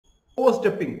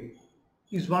overstepping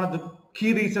is one of the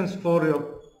key reasons for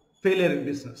your failure in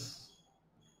business.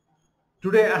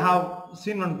 Today I have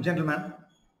seen one gentleman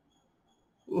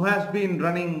who has been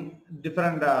running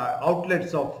different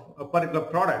outlets of particular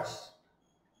products.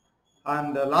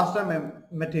 And last time I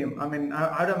met him,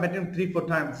 I have met him 3-4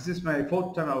 times. This is my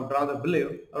fourth time. I would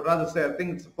rather say, I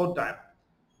think it's the fourth time.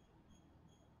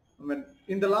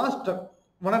 In the last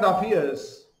 1.5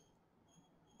 years,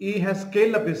 he has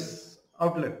scaled up his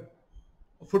outlet,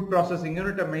 food processing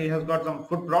unit. He has got some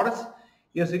food products.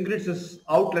 He has increased his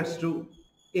outlets to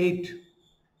 8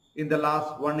 in the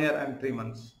last 1 year and 3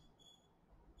 months.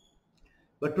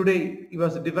 But today, he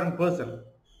was a different person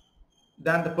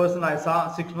than the person I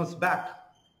saw 6 months back.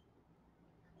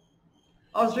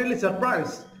 I was really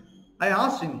surprised. I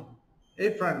asked him, "Hey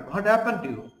friend, what happened to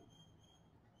you?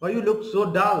 Why you look so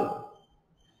dull?"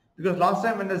 Because last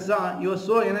time when I saw, you were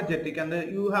so energetic and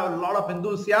you have a lot of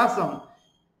enthusiasm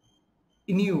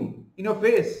in you, in your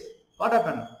face. What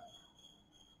happened?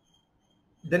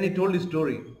 Then he told his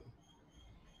story.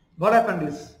 What happened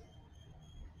is,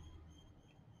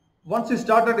 once he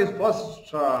started his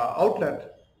first outlet,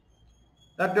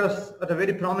 that was at a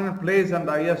very prominent place, and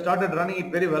he has started running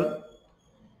it very well.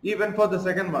 He went for the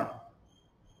second one.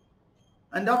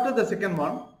 And after the second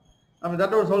one,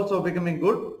 that was also becoming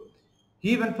good.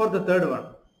 He went for the third one.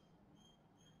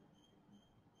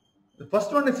 The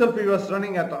first one itself he was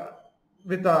running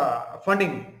with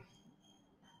funding.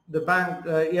 The bank,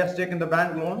 he has taken the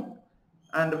bank loan,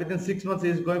 and within 6 months he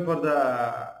is going for the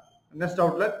next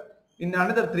outlet. In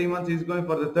another 3 months he is going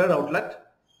for the third outlet.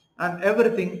 And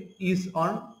everything is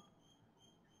on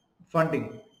funding.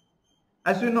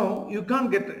 As you know, you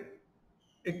can't get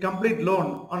a complete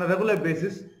loan on a regular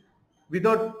basis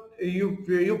without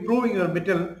you proving your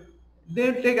mettle.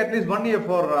 They'll take at least 1 year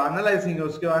for analyzing your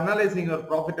skill, analyzing your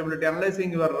profitability,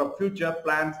 analyzing your future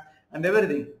plans and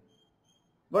everything.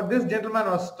 But this gentleman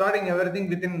was starting everything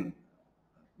within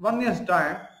 1 year's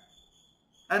time,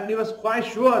 and he was quite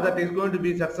sure that he's going to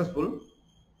be successful.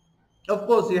 Of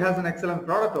course, he has an excellent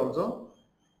product also.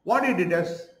 What he did is,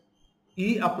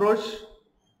 he approached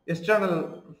external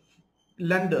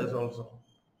lenders also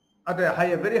at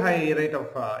a very high rate of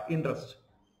interest.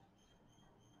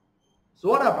 So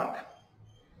what happened?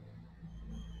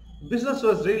 Business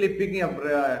was really picking up,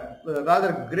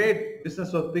 rather great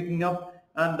business was picking up,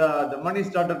 and the money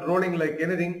started rolling like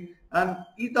anything. And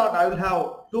he thought, I will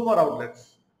have 2 more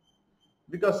outlets.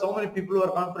 Because so many people who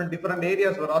are come from different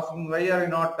areas were asking, why are you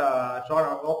not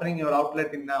opening your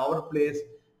outlet in our place?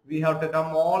 We have to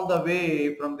come all the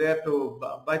way from there to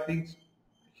buy things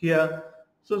here.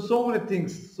 So many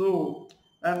things.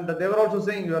 And they were also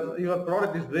saying your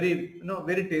product is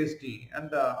very tasty. And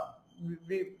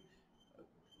we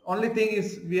only thing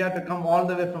is we have to come all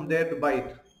the way from there to buy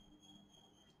it.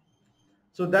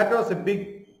 So that was a big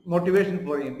motivation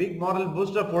for him, big moral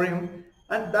booster for him,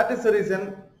 and that is the reason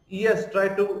he has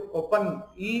tried to open.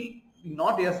 He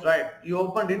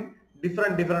opened in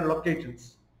different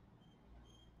locations.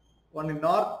 One in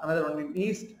north, another one in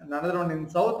east, another one in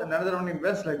south, and another one in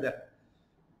west, like that.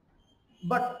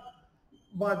 But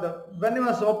when he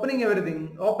was opening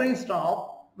everything,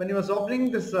 when he was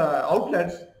opening this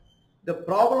outlets, the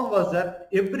problem was that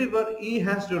everywhere he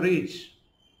has to reach.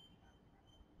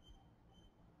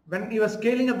 When he was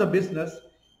scaling up the business,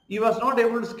 he was not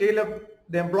able to scale up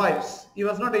the employees. He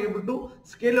was not able to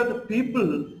scale up the people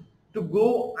to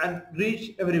go and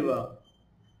reach everywhere.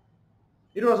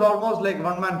 It was almost like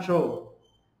one-man show.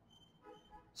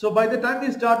 So by the time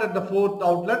he started the 4th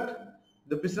outlet,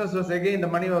 the business was again, the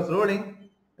money was rolling,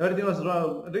 everything was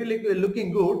really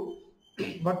looking good.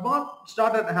 But what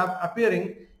started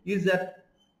appearing is that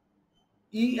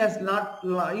he has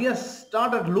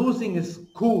started losing his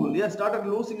cool, he has started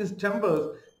losing his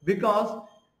tempers, because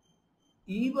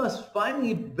he was finding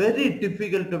it very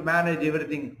difficult to manage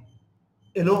everything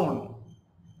alone.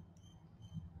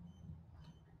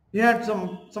 He had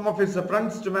some of his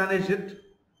friends to manage it,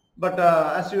 but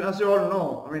as you all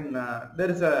know, there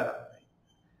is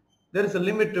a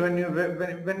limit to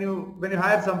when you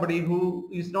hire somebody who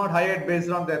is not hired based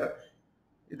on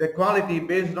their quality,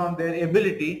 based on their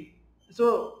ability.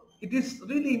 So it is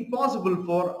really impossible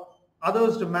for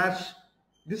others to match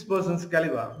this person's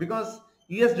caliber, because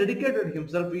he has dedicated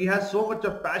himself. He has so much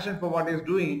of passion for what he is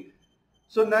doing.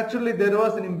 So naturally there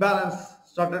was an imbalance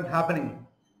started happening.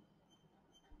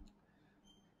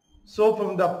 So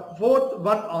from the 4th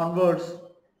one onwards,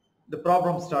 the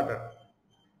problem started.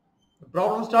 The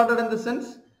problem started in the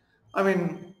sense,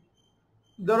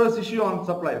 there was issue on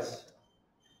supplies.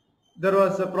 There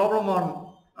was a problem on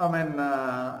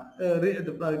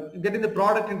getting the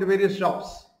product into various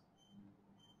shops.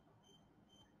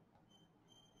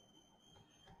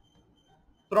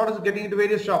 products getting into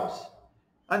various shops.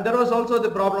 And there was also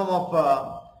the problem of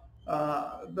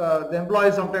the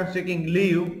employees sometimes taking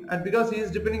leave, and because he is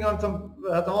depending on some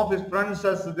of his friends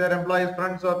as their employees,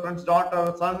 friends or friend's daughter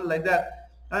or son like that,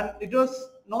 and it was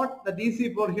not that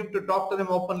easy for him to talk to them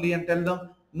openly and tell them,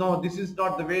 no, this is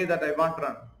not the way that I want to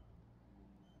run.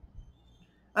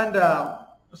 And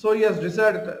so he has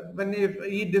decided, when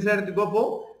he decided to go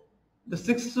for the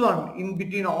sixth one in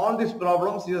between all these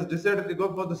problems, he has decided to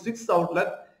go for the sixth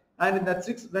outlet. And in that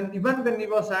sixth, even when he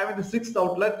was having the sixth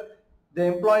outlet, the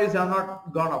employees have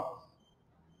not gone up.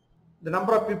 The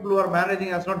number of people who are managing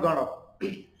has not gone up.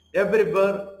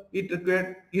 Everywhere it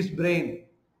required his brain.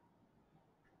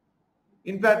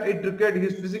 In fact, it required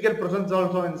his physical presence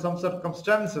also in some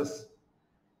circumstances.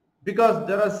 Because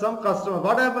there are some customers,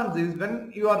 what happens is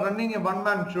when you are running a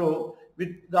one-man show with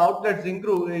the outlets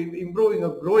improving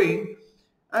or growing,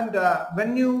 and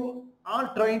when you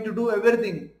are trying to do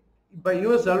everything by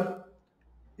yourself,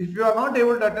 if you are not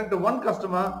able to attend to one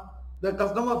customer, the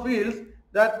customer feels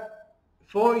that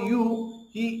for you,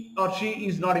 he or she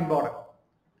is not important.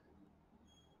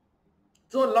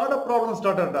 So a lot of problems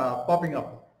started popping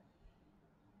up.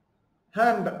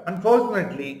 And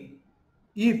unfortunately,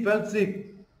 he fell sick.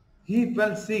 He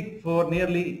fell sick for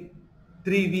nearly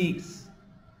 3 weeks.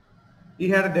 He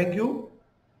had a dengue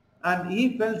and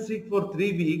he fell sick for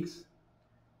 3 weeks.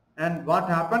 And what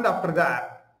happened after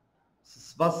that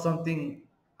was something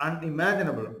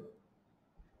unimaginable.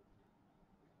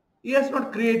 He has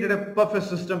not created a perfect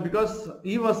system because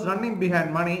he was running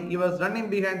behind money. He was running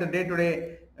behind the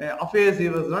day-to-day affairs. He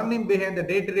was running behind the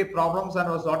day-to-day problems and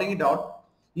was sorting it out.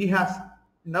 He has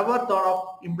never thought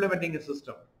of implementing a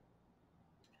system.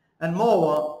 And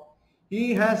moreover,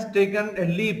 he has taken a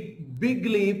leap, big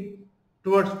leap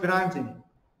towards financing.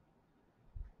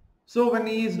 So when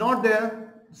he is not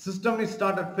there, system is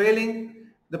started failing.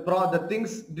 The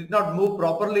things did not move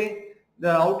properly.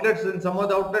 The outlets, in some of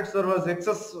the outlets there was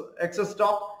excess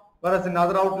stock, whereas in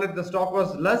other outlet the stock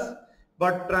was less.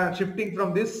 But shifting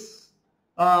from this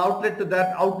outlet to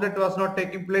that outlet was not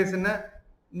taking place in an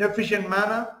efficient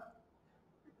manner.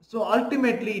 So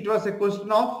ultimately it was a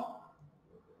question of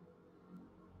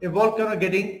a volcano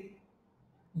getting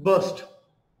burst.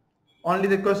 Only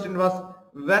the question was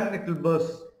when it will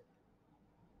burst.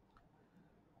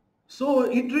 So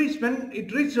it reached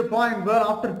a point where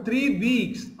after 3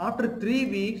 weeks,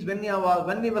 when he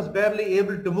was barely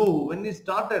able to move, when he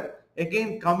started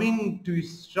again coming to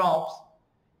his shops,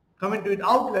 coming to his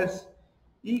outlets,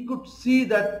 he could see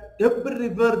that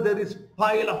everywhere there is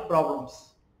pile of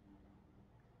problems,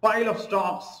 pile of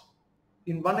stocks.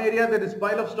 In one area there is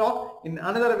pile of stock, in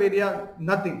another area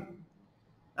nothing.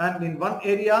 And in one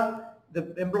area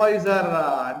the employees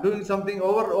are doing something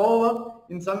over.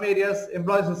 In some areas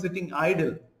employees are sitting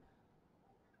idle.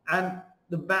 And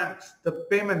the banks, the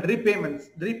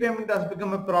repayment has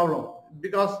become a problem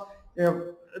because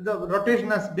the rotation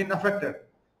has been affected.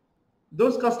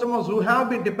 Those customers who have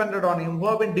been dependent on him, who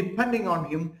have been depending on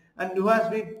him, and who has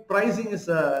been pricing his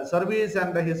service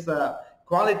and his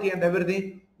quality and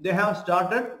everything, they have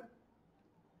started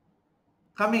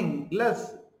coming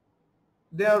less.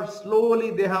 They have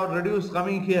reduced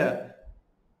coming here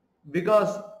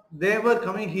because they were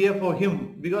coming here for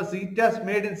him, because he has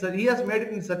made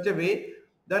it in such a way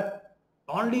that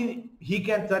only he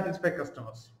can satisfy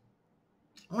customers.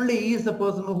 Only he is the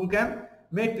person who can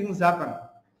make things happen.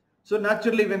 So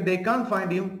naturally when they can't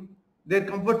find him, their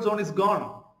comfort zone is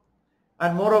gone.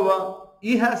 And moreover,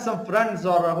 he has some friends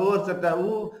or who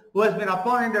has been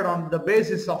appointed on the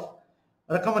basis of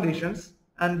recommendations.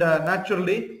 And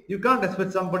naturally, you can't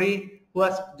expect somebody who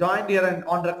has joined here and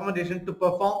on recommendation to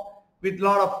perform with a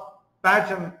lot of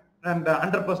passion and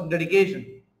 100%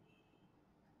 dedication.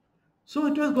 So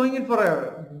it was going in for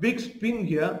a big spin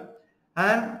here,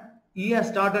 and he has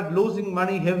started losing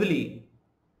money heavily.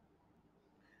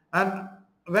 And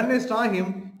when I saw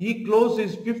him, he closed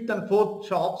his 5th and 4th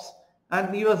shops,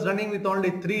 and he was running with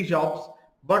only 3 shops.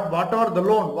 But whatever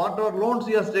loans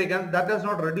he has taken, that has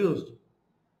not reduced.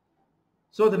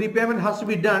 So the repayment has to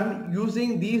be done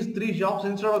using these 3 shops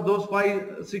instead of those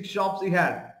 5-6 shops he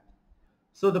had.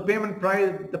 So the payment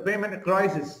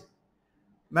crisis,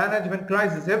 management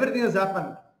crisis, everything has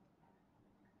happened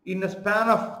in a span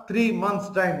of 3 months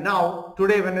time. Now,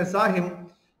 today when I saw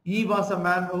him, he was a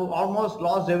man who almost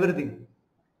lost everything.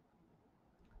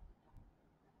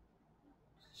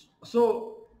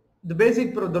 So the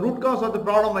root cause of the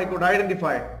problem I could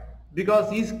identify, because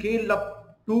he scaled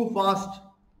up too fast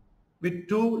with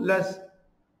too less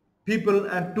people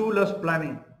and too less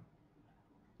planning.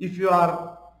 If you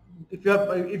plan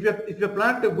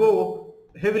to go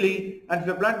heavily, and if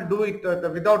you plan to do it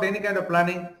without any kind of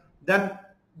planning, then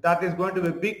that is going to be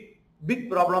a big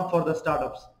problem for the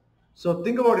startups. So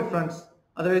think about it, friends.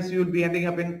 Otherwise, you will be ending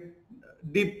up in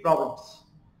deep problems.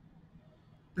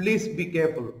 Please be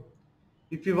careful.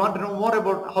 If you want to know more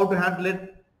about how to handle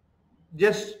it,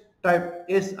 just type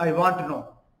yes, I want to know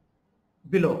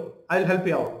below. I'll help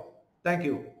you out. Thank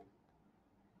you.